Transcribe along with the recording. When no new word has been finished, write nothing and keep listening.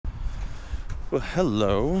Well,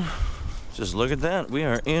 hello. Just look at that. We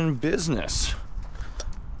are in business.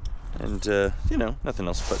 And, you know, nothing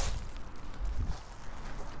else but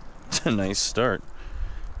it's a nice start.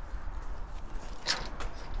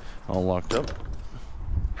 All locked up.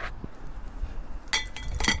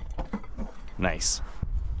 Nice.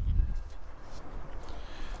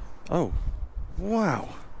 Oh, wow.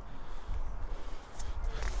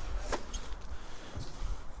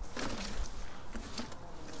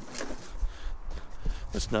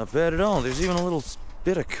 That's not bad at all. There's even a little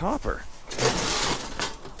bit of copper.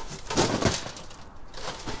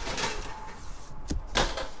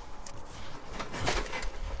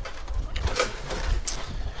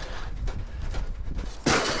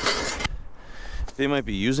 They might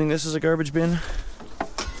be using this as a garbage bin.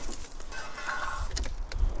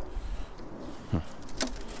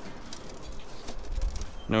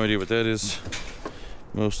 No idea what that is.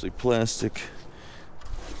 Mostly plastic.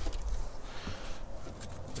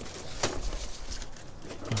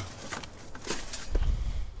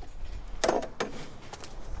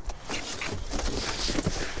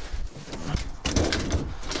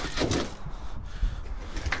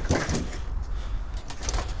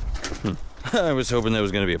 I was hoping that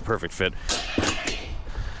was going to be a perfect fit.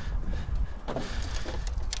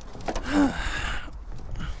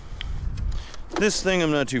 This thing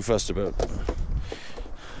I'm not too fussed about.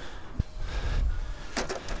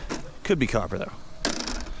 Could be copper though.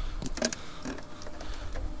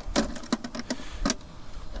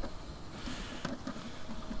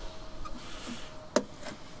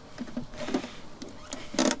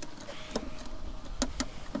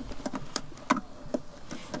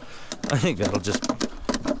 I think that'll just...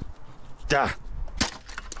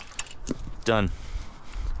 Done.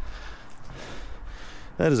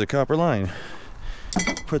 That is a copper line.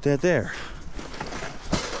 Put that there.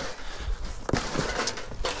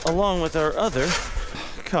 Along with our other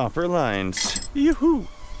copper lines. Yoo-hoo!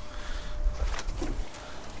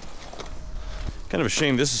 Kind of a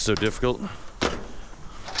shame this is so difficult.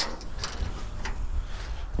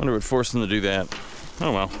 Wonder what forced them to do that.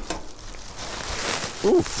 Oh well.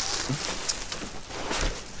 Ooh.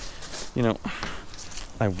 You know,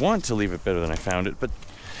 I want to leave it better than I found it, but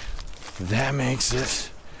that makes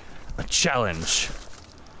it a challenge.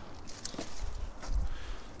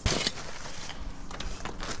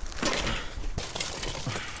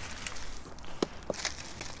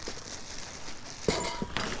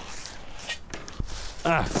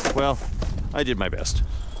 Well, I did my best.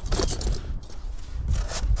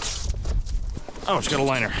 Oh, it's got a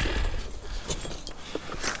liner.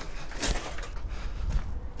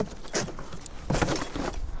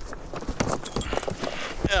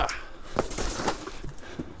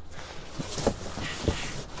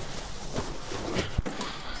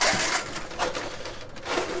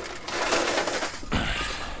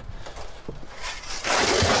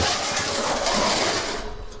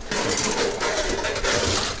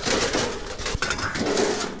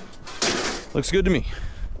 Looks good to me.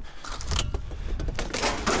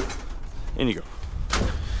 In you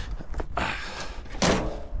go.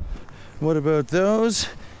 What about those?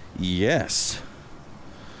 Yes.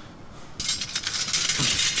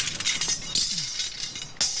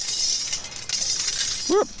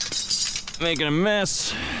 Whoop. Making a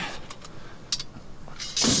mess.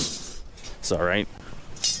 It's all right.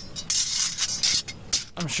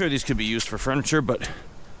 I'm sure these could be used for furniture, but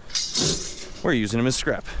we're using them as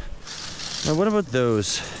scrap. Now, what about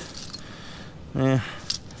those? They're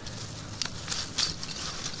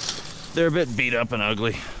a bit beat up and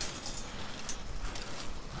ugly.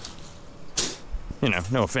 You know,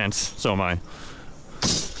 no offense, so am I.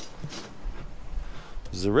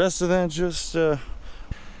 Is the rest of that just,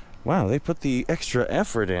 wow, they put the extra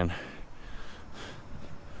effort in.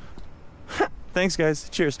 Thanks, guys.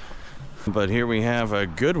 Cheers. But here we have a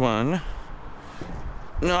good one.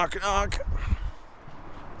 Knock, knock.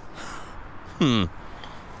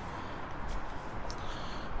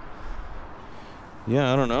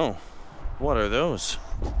 Yeah, I don't know. What are those?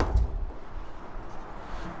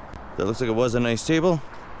 That looks like it was a nice table.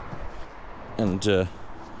 And,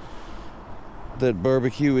 that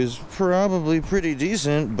barbecue is probably pretty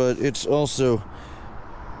decent, but it's also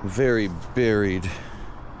very buried.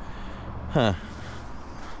 Huh.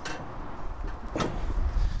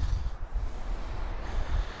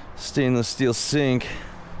 Stainless steel sink.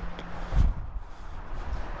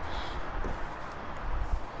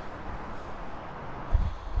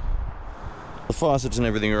 The faucets and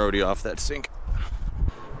everything are already off that sink.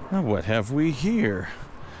 Now what have we here?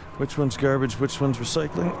 Which one's garbage, which one's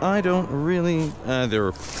recycling? I don't really...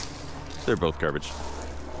 they're both garbage.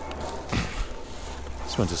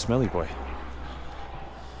 This one's a smelly boy.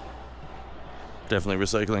 definitely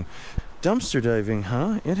recycling. Dumpster diving,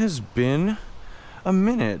 huh? It has been a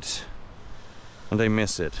minute. And I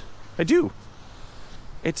miss it. I do.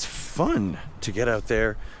 It's fun to get out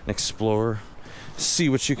there and explore, see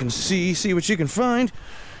what you can see what you can find.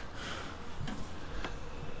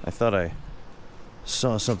 I thought I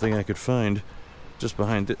saw something I could find just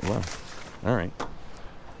behind it. Wow. All right.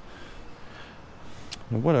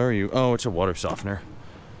 Now, what are you? Oh, it's a water softener.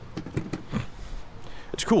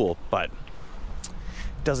 It's cool, but it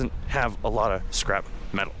doesn't have a lot of scrap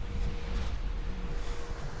metal.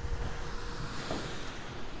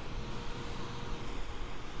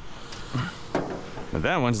 Now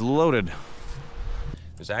that one's loaded.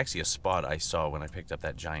 There's actually a spot I saw when I picked up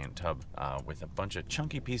that giant tub with a bunch of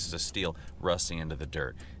chunky pieces of steel rusting into the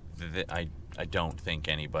dirt. I don't think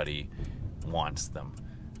anybody wants them.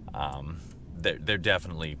 They're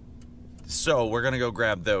definitely... So we're gonna go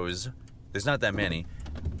grab those. There's not that many.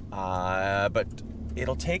 But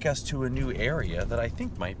it'll take us to a new area that I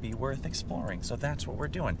think might be worth exploring. So that's what we're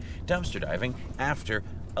doing. Dumpster diving after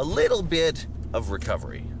a little bit of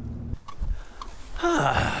recovery.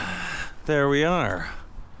 There we are.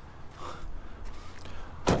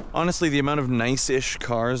 Honestly, the amount of nice-ish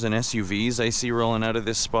cars and SUVs I see rolling out of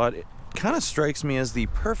this spot, it kind of strikes me as the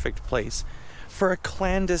perfect place for a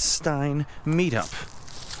clandestine meetup.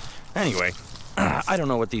 Anyway, I don't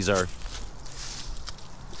know what these are,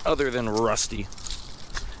 other than rusty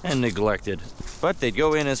and neglected, but they'd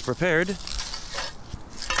go in as prepared.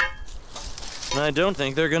 I don't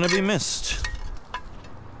think they're going to be missed.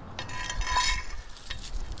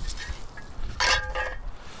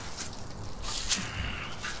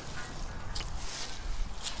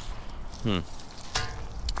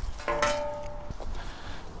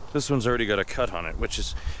 This one's already got a cut on it, which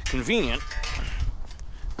is convenient.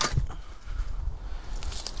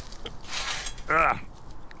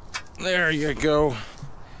 There you go.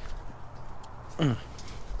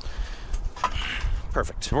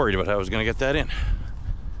 Perfect. Worried about how I was going to get that in.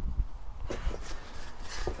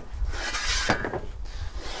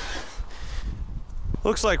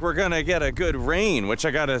 Looks like we're going to get a good rain, which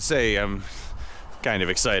I gotta say I'm kind of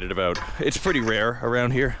excited about. It's pretty rare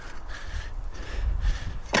around here.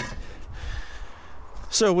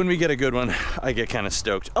 So when we get a good one, I get kind of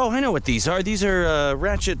stoked. Oh, I know what these are. These are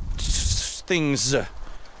ratchet things.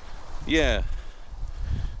 Yeah.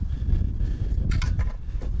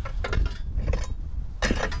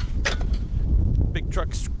 Big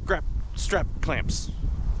truck strap clamps.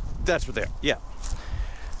 That's what they are. Yeah.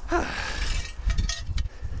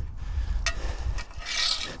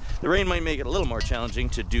 The rain might make it a little more challenging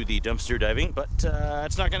to do the dumpster diving, but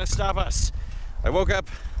it's not going to stop us. I woke up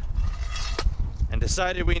and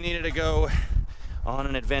decided we needed to go on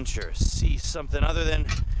an adventure, see something other than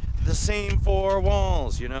the same four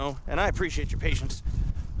walls, you know? And I appreciate your patience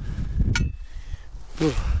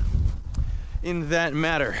in that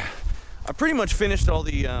matter. I pretty much finished all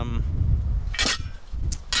the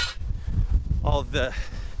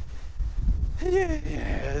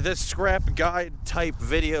scrap guide type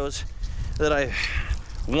videos that I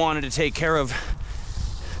wanted to take care of,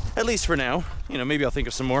 at least for now. You know, maybe I'll think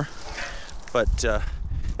of some more. But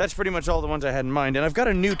that's pretty much all the ones I had in mind. And I've got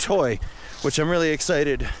a new toy, which I'm really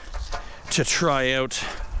excited to try out.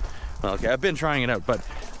 Well, okay, I've been trying it out, but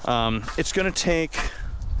it's gonna take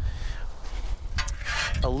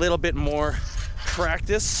a little bit more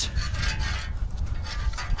practice.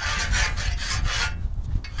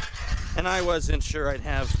 And I wasn't sure I'd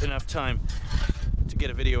have enough time to get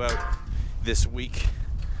a video out this week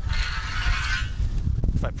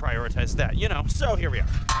if I prioritize that, you know. So here we are.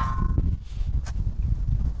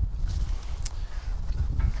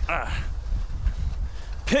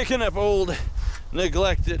 Picking up old,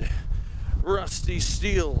 neglected, rusty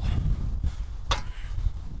steel.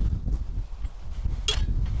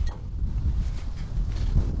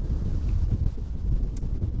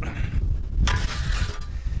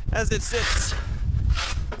 As it sits,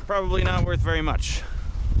 probably not worth very much.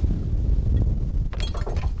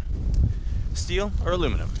 Steel or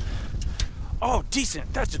aluminum? Oh,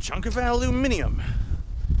 decent. That's a chunk of aluminum.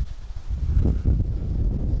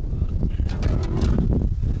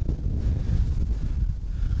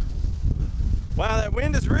 Wow, that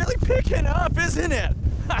wind is really picking up, isn't it?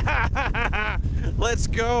 Let's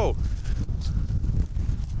go.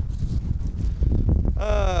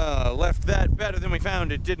 Left that better than we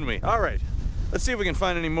found it, didn't we? All right, let's see if we can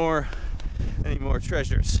find any more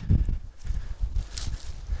treasures.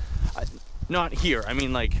 Not here. I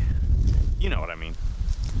mean, like, you know what I mean.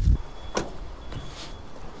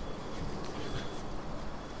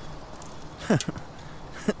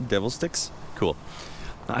 Devil sticks? Cool.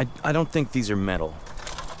 I don't think these are metal.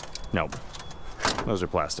 No, those are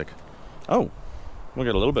plastic. Oh, we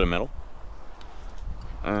got a little bit of metal.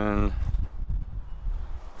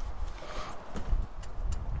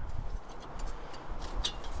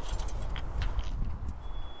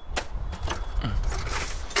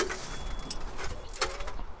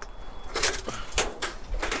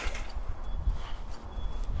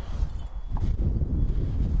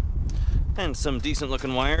 And some decent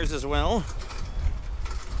looking wires as well.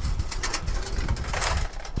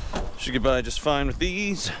 Should get by just fine with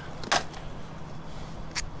these.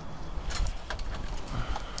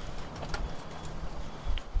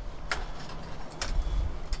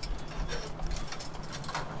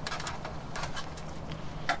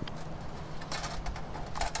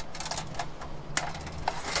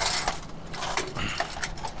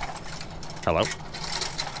 Hello?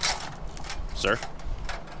 Sir?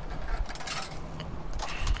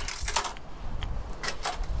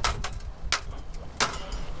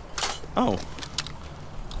 Oh.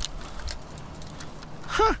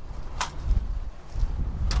 Huh.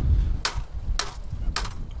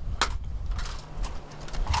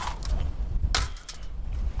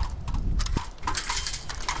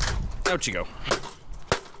 Out you go.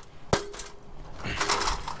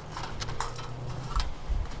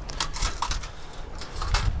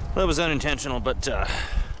 That was unintentional, but kind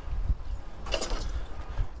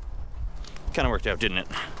of worked out, didn't it?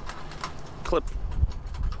 Clip.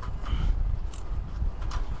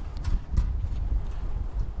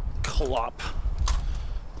 Clop.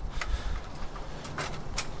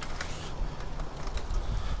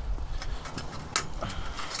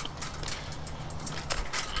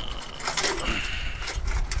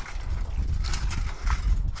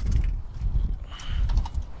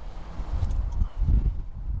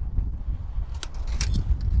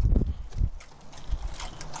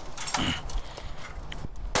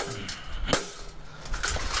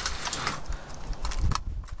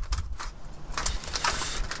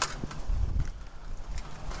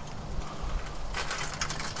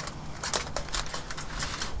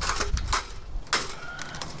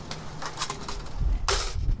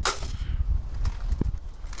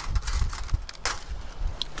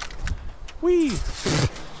 Whee!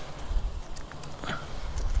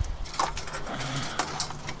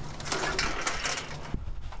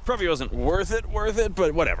 Probably wasn't worth it,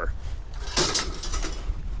 but whatever.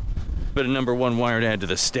 Bit of number 1 wire to add to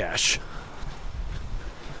the stash.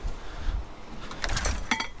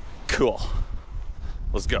 Cool.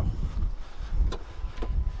 Let's go.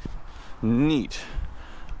 Neat.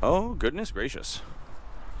 Oh, goodness gracious.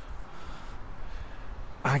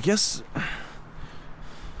 I guess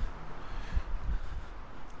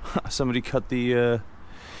somebody cut the,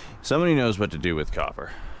 somebody knows what to do with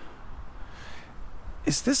copper.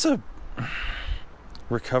 Is this a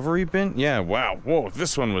recovery bin? Yeah, wow. Whoa,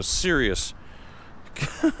 this one was serious.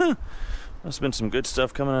 Must have been some good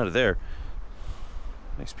stuff coming out of there.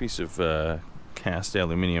 Nice piece of cast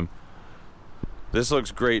aluminum. This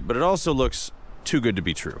looks great, but it also looks too good to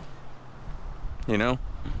be true. You know?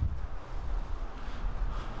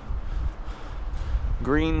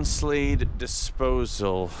 Green Slade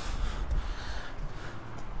disposal.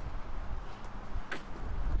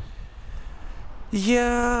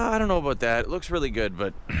 Yeah, I don't know about that. It looks really good,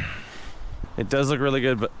 but it does look really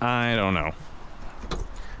good, but I don't know.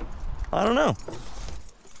 I don't know.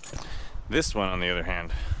 This one, on the other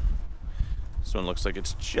hand, this one looks like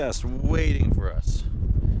it's just waiting for us.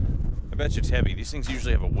 I bet you it's heavy. These things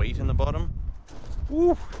usually have a weight in the bottom.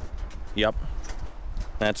 Woo. Yep.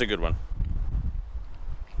 That's a good one.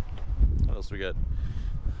 What else we got?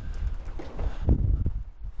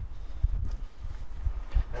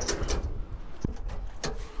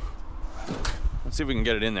 Let's see if we can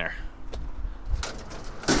get it in there.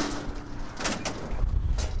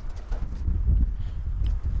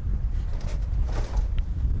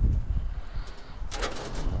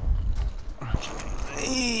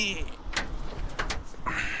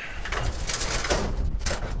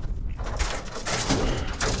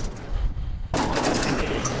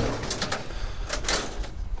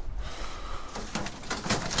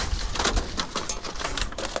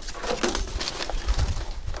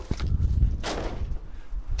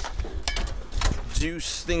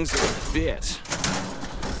 Juice things a bit.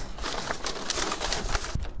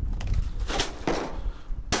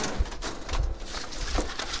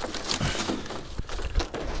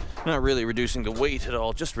 Not really reducing the weight at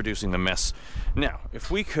all, just reducing the mess. Now,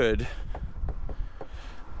 if we could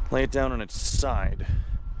lay it down on its side.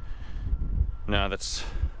 No, that's...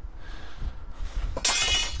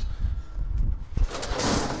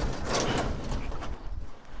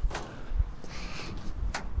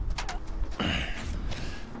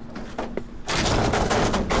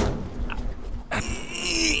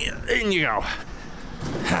 In you go.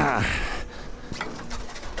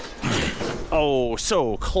 Oh,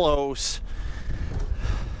 so close.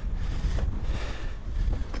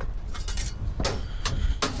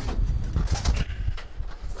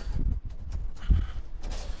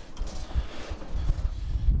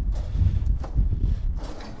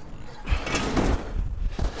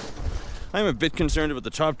 I'm a bit concerned about the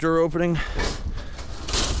top drawer opening.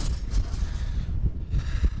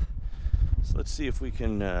 So let's see if we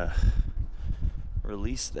can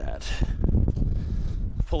release that.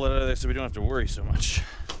 Pull it out of there so we don't have to worry so much.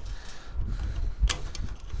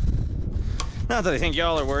 Not that I think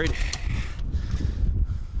y'all are worried.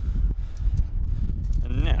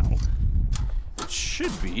 And now, it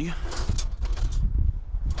should be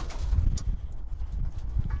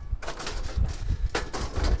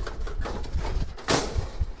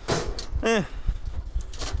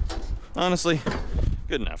honestly,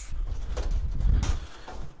 good enough.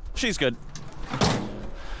 She's good.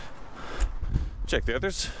 Check the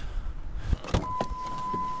others.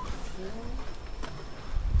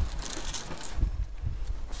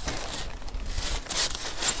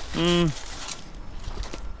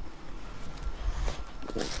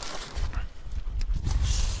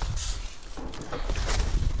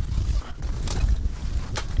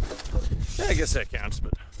 Yeah, I guess that counts,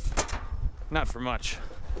 but not for much.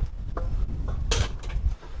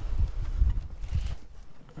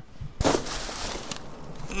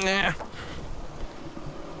 Nah.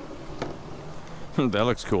 That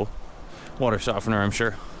looks cool. Water softener, I'm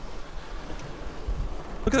sure.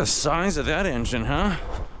 Look at the size of that engine, huh?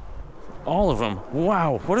 All of them.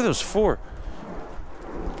 Wow, what are those for?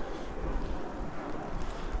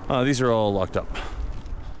 These are all locked up,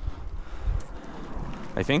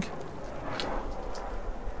 I think.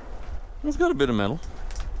 It's got a bit of metal.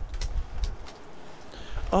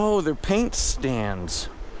 Oh, they're paint stands.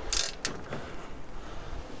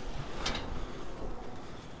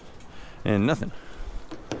 And nothing.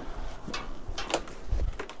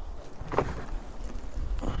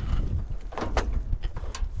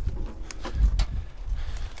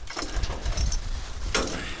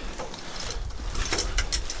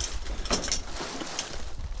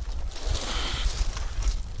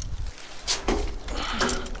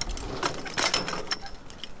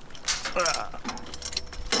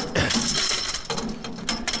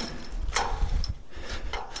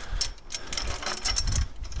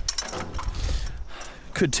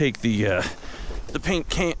 Could take the paint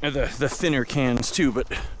can, or the thinner cans too, but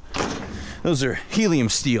those are helium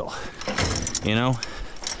steel. You know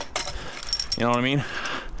what I mean?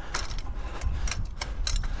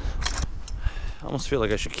 I almost feel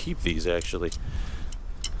like I should keep these actually.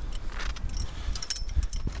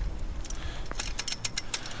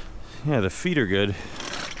 Yeah, the feet are good.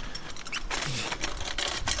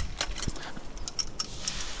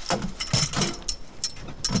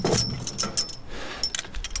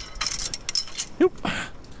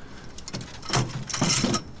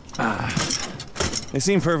 They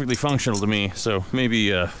seem perfectly functional to me, so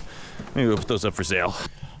maybe we'll put those up for sale.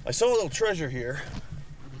 I saw a little treasure here,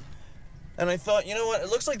 and I thought, you know what? It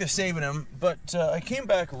looks like they're saving him, but I came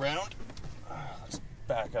back around. Let's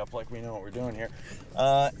back up like we know what we're doing here,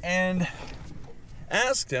 and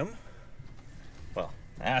asked him. Well,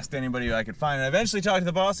 asked anybody who I could find, and I eventually talked to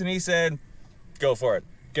the boss, and he said, "Go for it.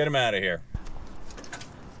 Get him out of here."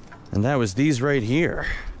 And that was these right here.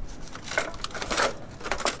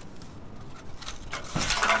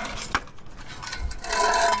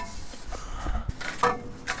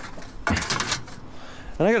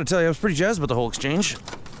 And I gotta tell you, I was pretty jazzed about the whole exchange.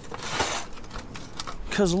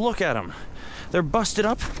 Because look at them. They're busted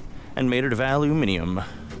up and made out of aluminum.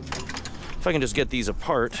 If I can just get these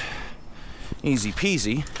apart, easy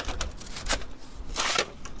peasy.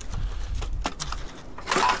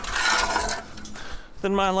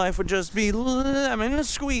 Then my life would just be lemon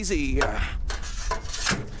squeezy.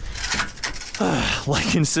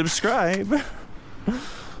 Like and subscribe.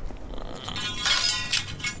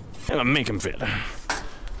 And I'll make them fit.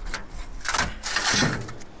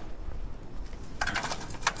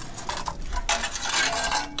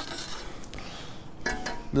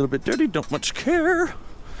 A little bit dirty, don't much care.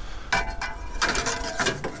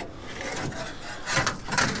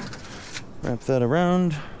 Wrap that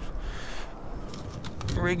around.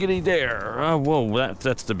 Riggedy there. Whoa,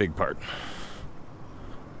 that's the big part.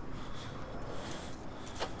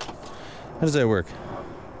 How does that work?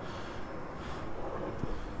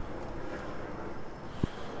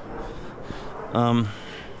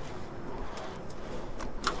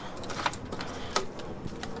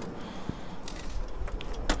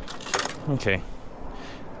 Okay.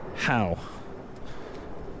 How?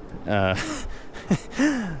 Yeah.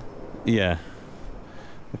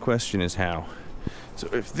 The question is how. So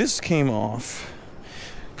if this came off,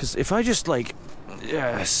 because if I just like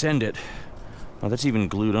send it, oh, that's even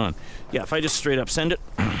glued on. Yeah, if I just straight up send it,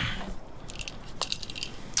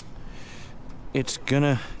 it's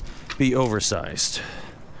gonna be oversized,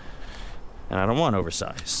 and I don't want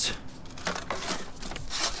oversized.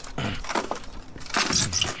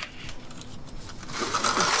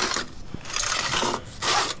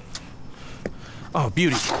 Oh,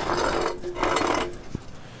 beauty.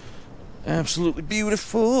 Absolutely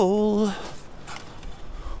beautiful.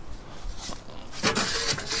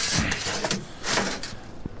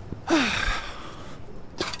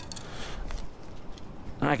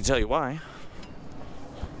 I can tell you why.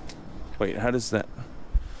 Wait, how does that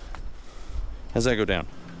go down?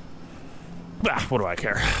 Ah, what do I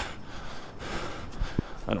care?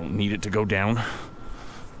 I don't need it to go down.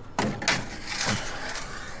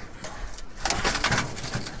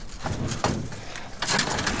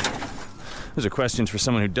 Those are questions for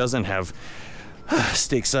someone who doesn't have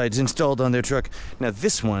stake sides installed on their truck. Now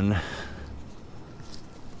this one,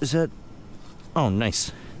 is that, oh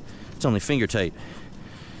nice. It's only finger tight.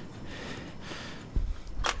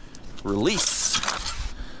 Release.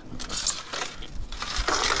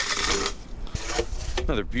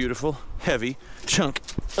 Another beautiful, heavy chunk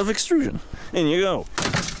of extrusion. In you go.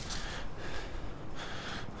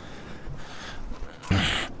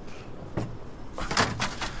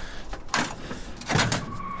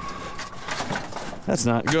 That's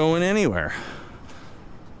not going anywhere.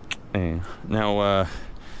 And now,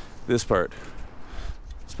 this part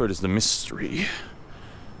is the mystery.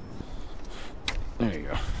 There you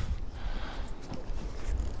go.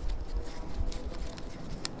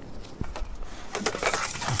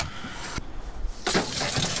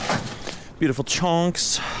 Beautiful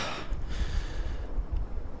chunks.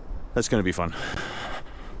 That's gonna be fun.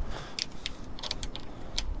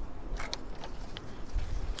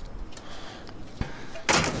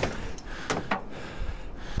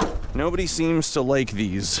 Nobody seems to like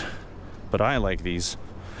these, but I like these.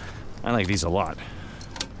 I like these a lot.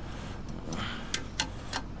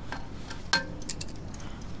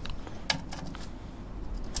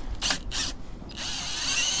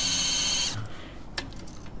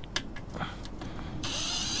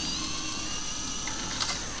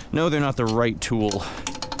 No, they're not the right tool.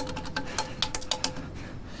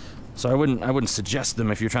 So I wouldn't suggest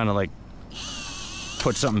them if you're trying to like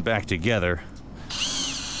put something back together.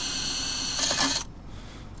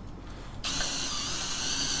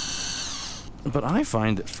 But I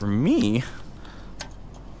find that for me,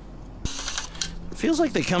 it feels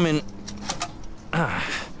like they come in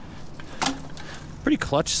pretty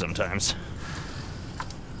clutch sometimes.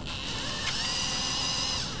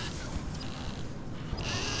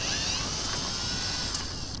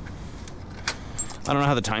 I don't know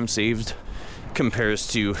how the time saved compares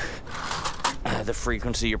to the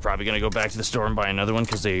frequency. You're probably going to go back to the store and buy another one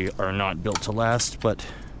because they are not built to last, but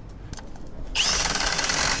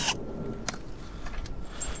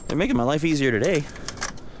they're making my life easier today.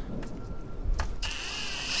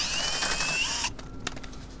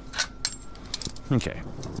 Okay.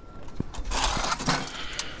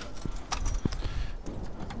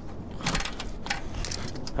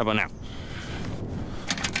 How about now?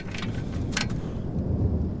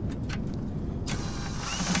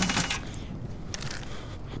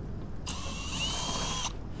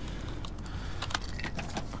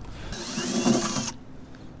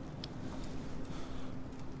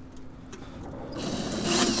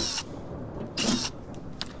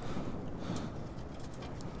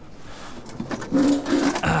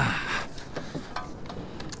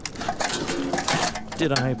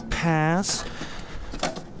 Did I pass?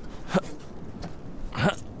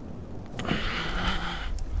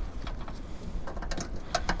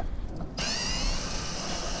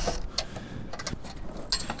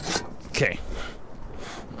 Okay.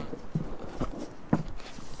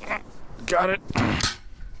 Got it.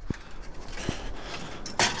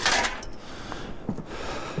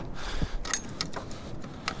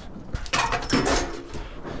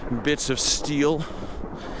 Bits of steel.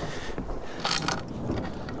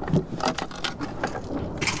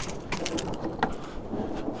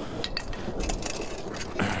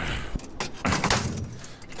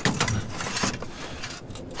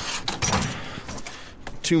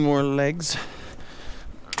 Two more legs.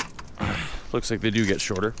 Looks like they do get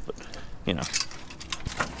shorter, but you know,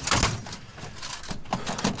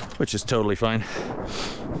 which is totally fine.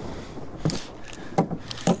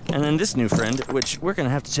 And then this new friend, which we're gonna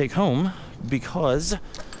have to take home because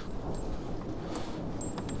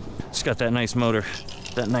it's got that nice motor.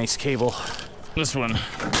 that nice cable. This one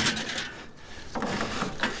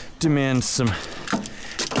demands some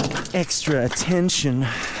extra attention.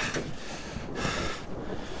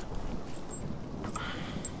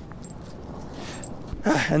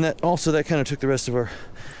 And that kind of took the rest of our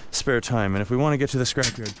spare time. And if we want to get to the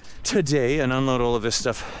scrapyard today and unload all of this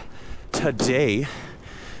stuff today,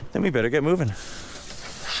 then we better get moving.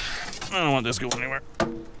 I don't want this going anywhere.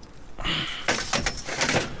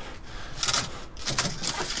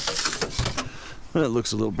 That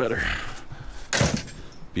looks a little better.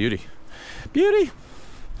 Beauty. Beauty!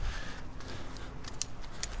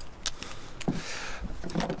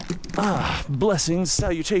 Ah, blessings,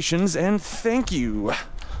 salutations, and thank you.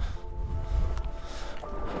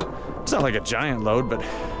 It's not like a giant load, but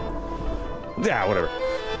yeah, whatever.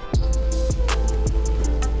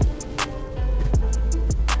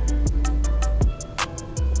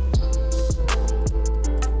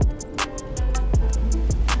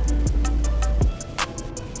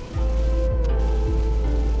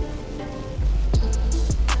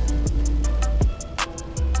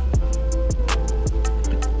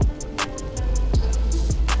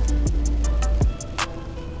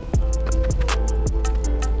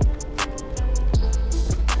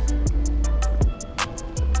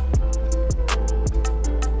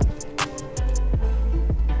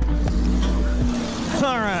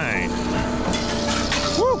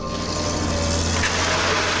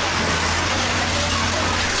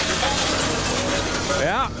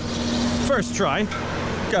 First try,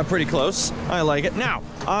 got pretty close. I like it. Now,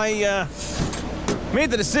 I made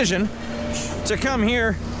the decision to come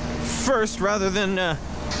here first rather than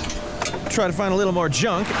try to find a little more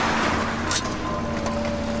junk.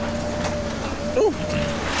 Ooh.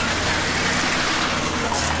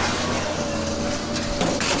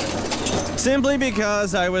 Simply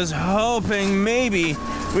because I was hoping maybe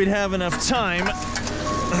we'd have enough time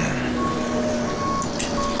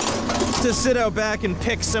to sit out back and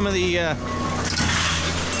pick some of the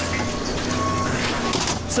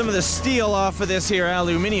steel off of this here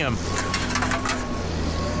aluminum.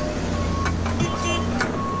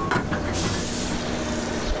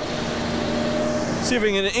 See if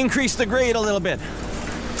we can increase the grade a little bit.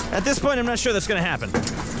 At this point, I'm not sure that's going to happen.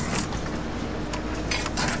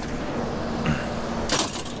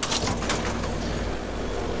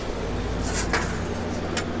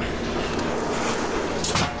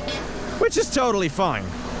 Which is totally fine.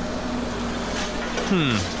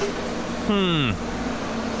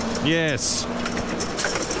 Yes.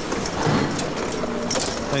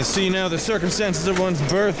 I see now the circumstances of one's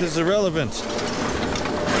birth is irrelevant.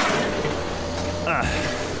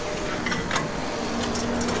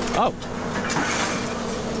 Oh.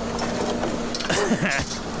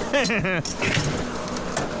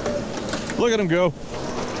 Look at him go.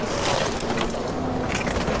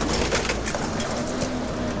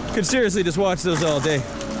 Could seriously just watch those all day.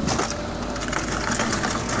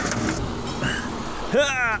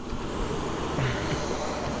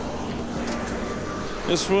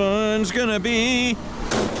 This one's gonna be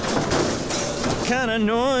kinda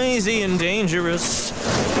noisy and dangerous.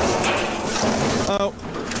 Oh,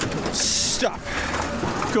 stop.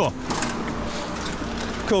 Cool.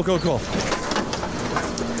 Cool, cool, cool.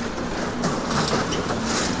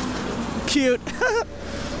 Cute.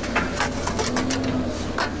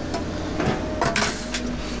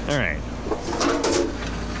 All right.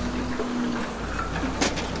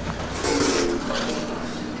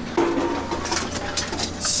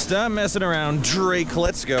 Stop messing around, Drake.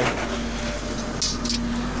 Let's go.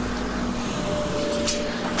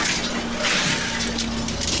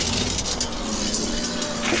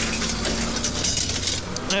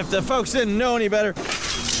 If the folks didn't know any better,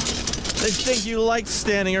 they'd think you liked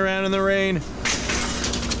standing around in the rain.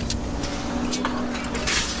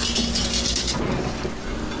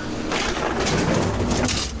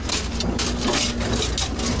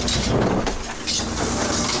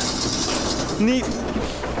 Neat.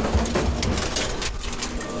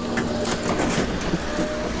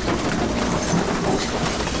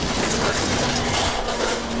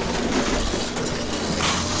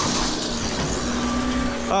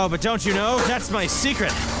 Oh, but don't you know? That's my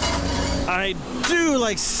secret. I do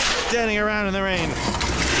like standing around in the rain.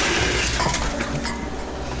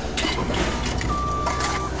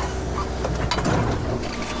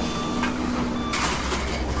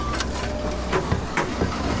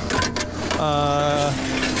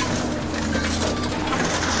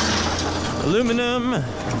 Aluminum.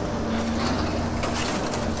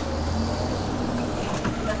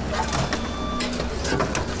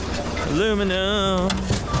 Aluminum.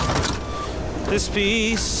 This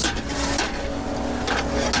piece.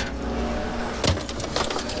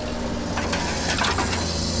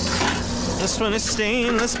 This one is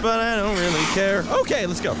stainless, but I don't really care. Okay,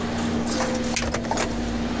 let's go.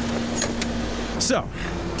 So,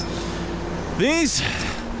 these...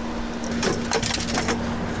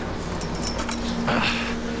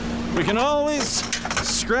 we can always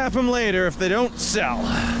scrap them later if they don't sell.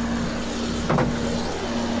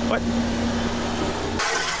 What?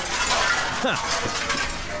 Huh.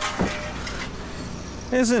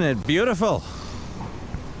 Isn't it beautiful?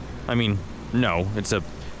 I mean, no, it's a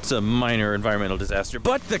minor environmental disaster,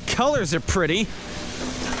 but the colors are pretty.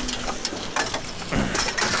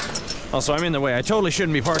 Also, I'm in the way. I totally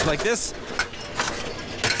shouldn't be parked like this.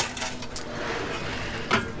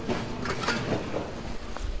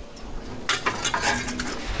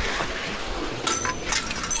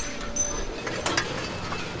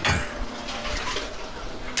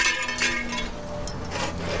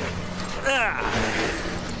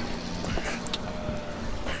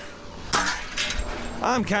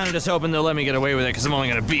 I'm kind of just hoping they'll let me get away with it because I'm only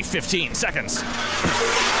going to be 15 seconds.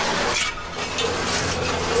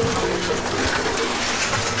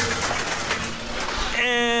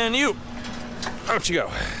 And you. Out you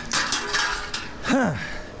go.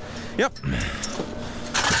 Yep.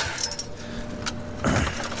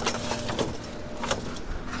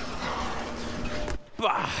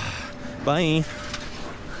 Bye.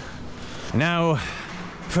 Now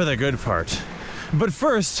for the good part. But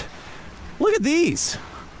first, look at these.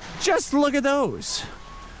 Just look at those.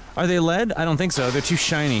 Are they lead? I don't think so. They're too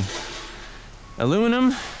shiny.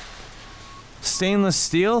 Aluminum, stainless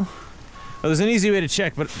steel. Well, there's an easy way to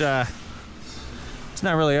check, but it's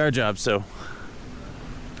not really our job, so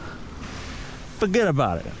forget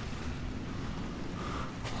about it.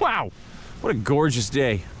 Wow, what a gorgeous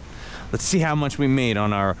day. Let's see how much we made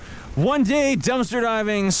on our one-day dumpster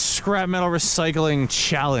diving scrap metal recycling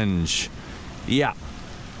challenge. Yeah,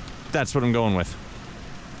 that's what I'm going with.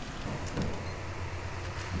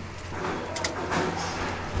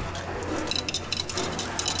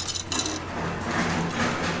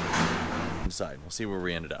 Inside, we'll see where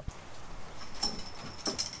we ended up.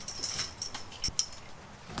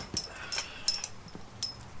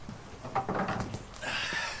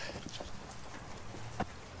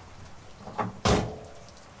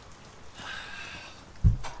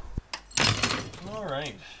 All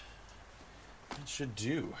right, that should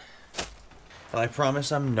do. And I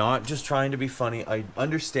promise I'm not just trying to be funny. I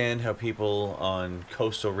understand how people on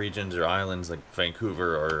coastal regions or islands like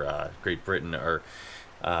Vancouver or Great Britain are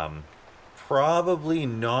probably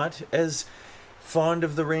not as fond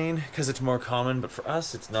of the rain because it's more common, but for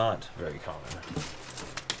us it's not very common.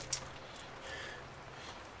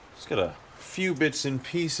 Just got a few bits and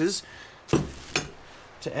pieces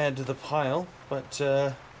to add to the pile, but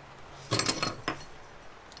some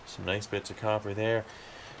nice bits of copper there.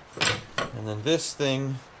 And then this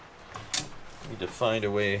thing, need to find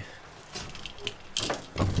a way.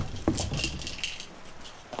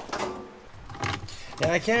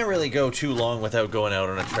 Yeah, I can't really go too long without going out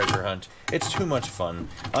on a treasure hunt. It's too much fun.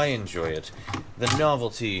 I enjoy it. The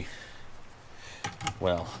novelty,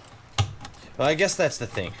 well, I guess that's the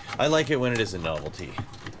thing. I like it when it is a novelty.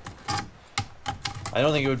 I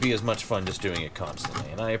don't think it would be as much fun just doing it constantly.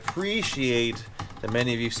 And I appreciate that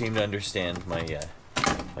many of you seem to understand my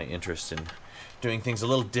interest in doing things a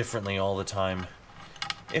little differently all the time,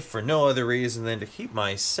 if for no other reason than to keep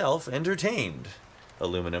myself entertained.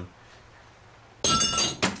 Aluminum.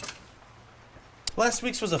 Last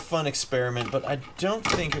week's was a fun experiment, but I don't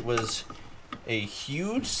think it was a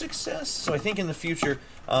huge success, so I think in the future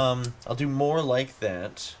I'll do more like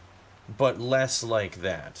that, but less like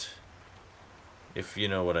that, if you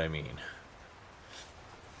know what I mean.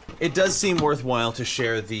 It does seem worthwhile to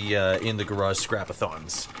share the in the garage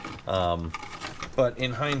scrapathons, but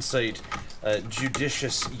in hindsight,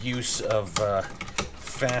 judicious use of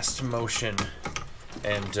fast motion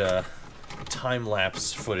and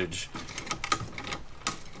time-lapse footage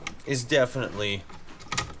is definitely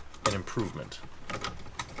an improvement.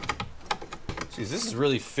 Jeez, this is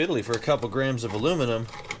really fiddly for a couple grams of aluminum.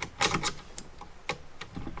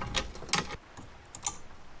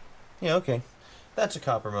 Yeah, okay. That's a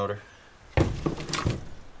copper motor.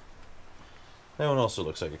 That one also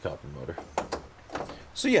looks like a copper motor.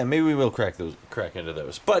 So yeah, maybe we will crack into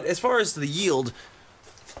those. But as far as the yield,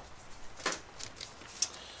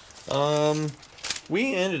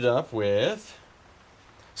 we ended up with,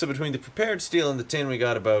 so between the prepared steel and the tin, we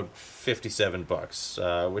got about 57 bucks,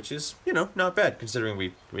 which is, you know, not bad considering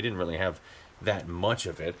we didn't really have that much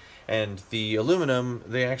of it. And the aluminum,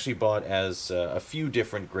 they actually bought as a few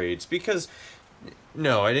different grades because,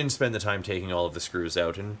 no, I didn't spend the time taking all of the screws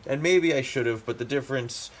out, and maybe I should have, but the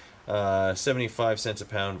difference 75 cents a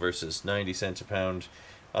pound versus 90 cents a pound.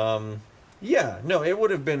 Yeah, no, it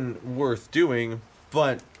would have been worth doing,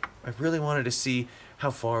 but I really wanted to see how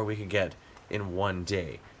far we could get in one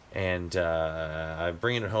day. And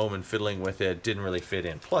bringing it home and fiddling with it didn't really fit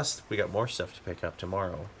in. Plus, we got more stuff to pick up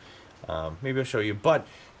tomorrow. Maybe I'll show you. But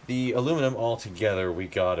the aluminum altogether, we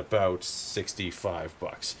got about 65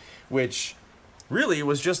 bucks, which really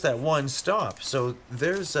was just that one stop. So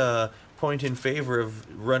there's a point in favor of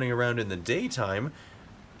running around in the daytime.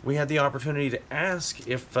 We had the opportunity to ask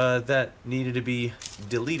if that needed to be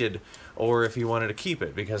deleted or if he wanted to keep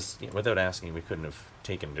it, because without asking, we couldn't have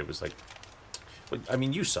taken it. It was like, I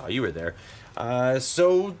mean, you were there.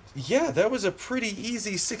 So yeah, that was a pretty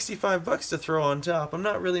easy 65 bucks to throw on top. I'm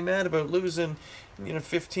not really mad about losing,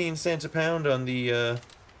 15 cents a pound on the,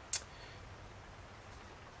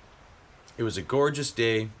 It was a gorgeous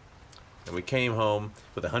day, and we came home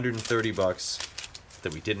with 130 bucks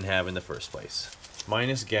that we didn't have in the first place.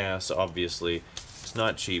 Minus gas, obviously. It's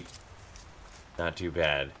not cheap. Not too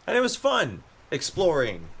bad. And it was fun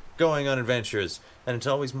exploring, going on adventures, and it's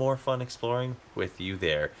always more fun exploring with you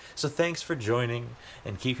there. So thanks for joining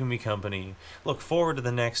and keeping me company. Look forward to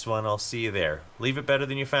the next one. I'll see you there. Leave it better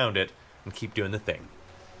than you found it, and keep doing the thing.